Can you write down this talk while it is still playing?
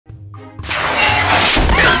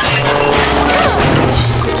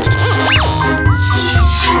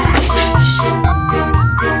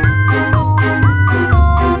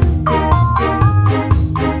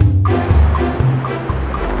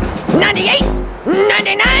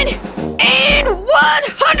99, and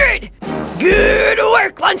 100! Good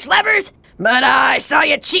work, lunch labbers! But I saw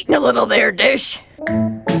you cheating a little there, Dish.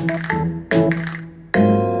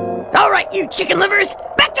 All right, you chicken livers,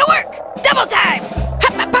 back to work! Double time!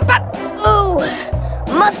 Hop, hop, hop, hop! Oh,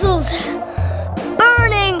 muscles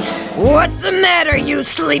burning! What's the matter, you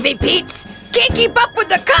sleepy Pete's? Can't keep up with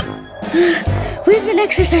the cup! We've been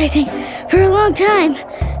exercising for a long time.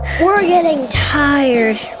 We're getting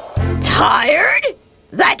tired. Tired?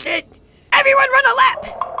 That's it! Everyone run a lap!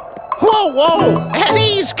 Whoa, whoa! At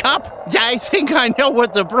ease, Cup! I think I know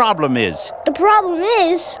what the problem is. The problem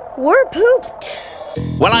is, we're pooped.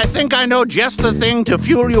 Well, I think I know just the thing to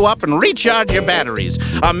fuel you up and recharge your batteries.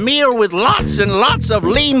 A meal with lots and lots of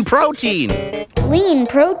lean protein. Lean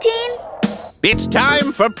protein? It's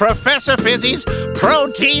time for Professor Fizzy's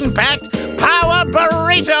protein-packed power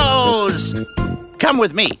burritos! Come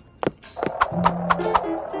with me.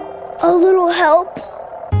 A little help?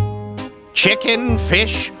 Chicken,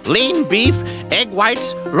 fish, lean beef, egg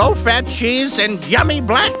whites, low-fat cheese, and yummy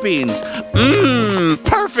black beans. Mmm,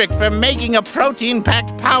 perfect for making a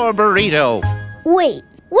protein-packed power burrito. Wait,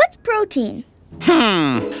 what's protein?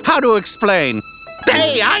 How to explain?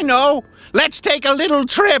 Hey, I know! Let's take a little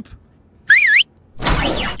trip.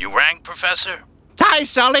 You rang, Professor? Hi,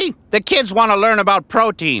 Sully. The kids want to learn about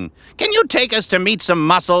protein. Can you take us to meet some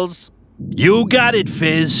mussels? You got it,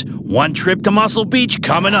 Fizz. One trip to Muscle Beach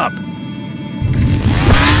coming up.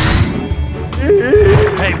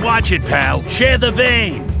 Hey, watch it, pal. Share the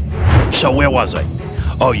vein. So where was I?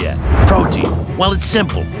 Oh, yeah. Protein. Well, it's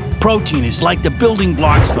simple. Protein is like the building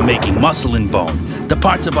blocks for making muscle and bone. The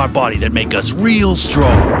parts of our body that make us real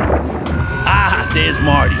strong. Ah, there's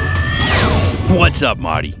Marty. What's up,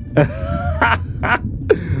 Marty?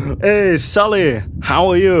 Hey, Sully. How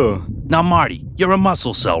are you? Now, Marty, you're a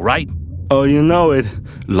muscle cell, right? Oh, you know it.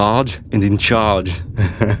 Large and in charge.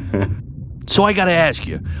 So I gotta ask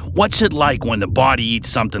you, what's it like when the body eats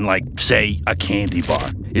something like, say, a candy bar?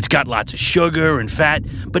 It's got lots of sugar and fat,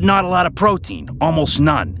 but not a lot of protein, almost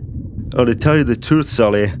none. Oh, to tell you the truth,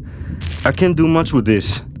 Sully, I can't do much with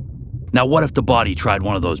this. Now what if the body tried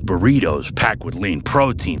one of those burritos packed with lean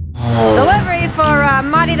protein? Delivery for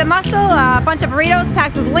Marty the Muscle, a bunch of burritos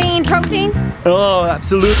packed with lean protein. Oh,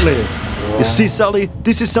 absolutely. You see, Sully,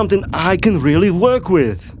 this is something I can really work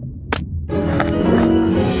with.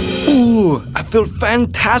 Ooh, I feel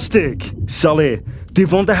fantastic. Sully, do you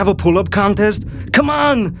want to have a pull-up contest? Come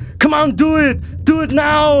on! Come on, do it! Do it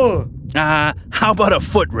now! How about a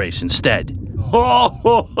foot race instead?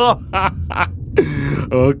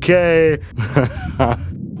 Okay.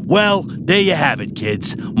 Well, there you have it,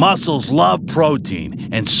 kids. Muscles love protein,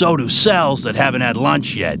 and so do cells that haven't had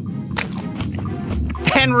lunch yet.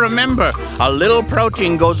 And remember, a little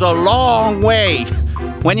protein goes a long way.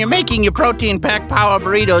 When you're making your protein-packed power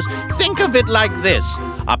burritos, think of it like this.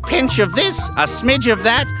 A pinch of this, a smidge of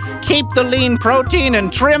that. Keep the lean protein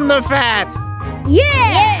and trim the fat.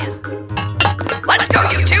 Yeah! Let's go,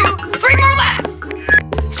 you two! 3 more laps!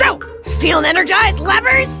 So, feeling energized,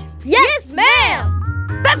 labbers? Yes, ma'am!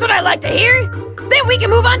 That's what I like to hear! Then we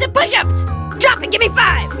can move on to push-ups! Drop and give me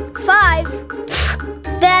 5!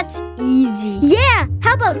 5? That's easy. Yeah,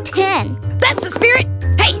 how about 10? That's the spirit!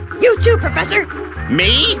 Hey, you too, Professor!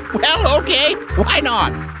 Me? Well, okay. Why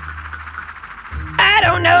not? I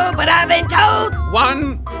don't know, but I've been told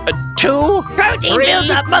 1, 2, protein 3, builds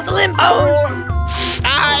up muscle and bone. 4,